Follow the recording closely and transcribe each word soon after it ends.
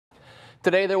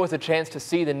Today there was a chance to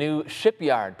see the new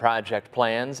shipyard project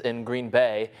plans in Green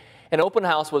Bay. An open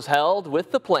house was held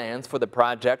with the plans for the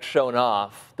project shown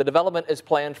off. The development is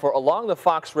planned for along the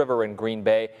Fox River in Green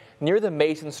Bay near the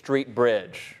Mason Street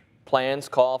Bridge. Plans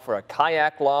call for a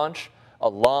kayak launch, a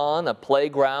lawn, a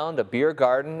playground, a beer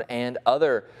garden, and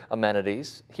other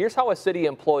amenities. Here's how a city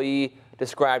employee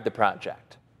described the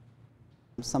project.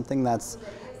 Something that's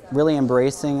really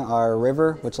embracing our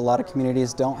river, which a lot of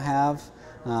communities don't have.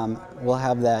 We'll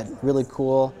have that really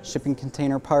cool shipping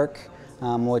container park,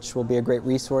 which will be a great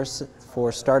resource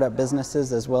for startup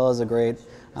businesses, as well as a great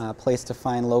place to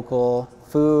find local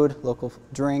food, local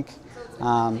drink,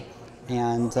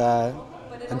 and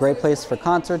a great place for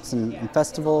concerts and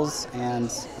festivals, and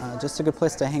just a good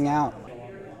place to hang out.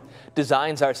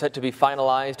 Designs are set to be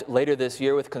finalized later this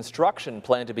year, with construction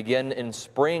planned to begin in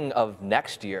spring of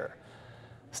next year.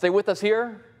 Stay with us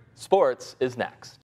here. Sports is next.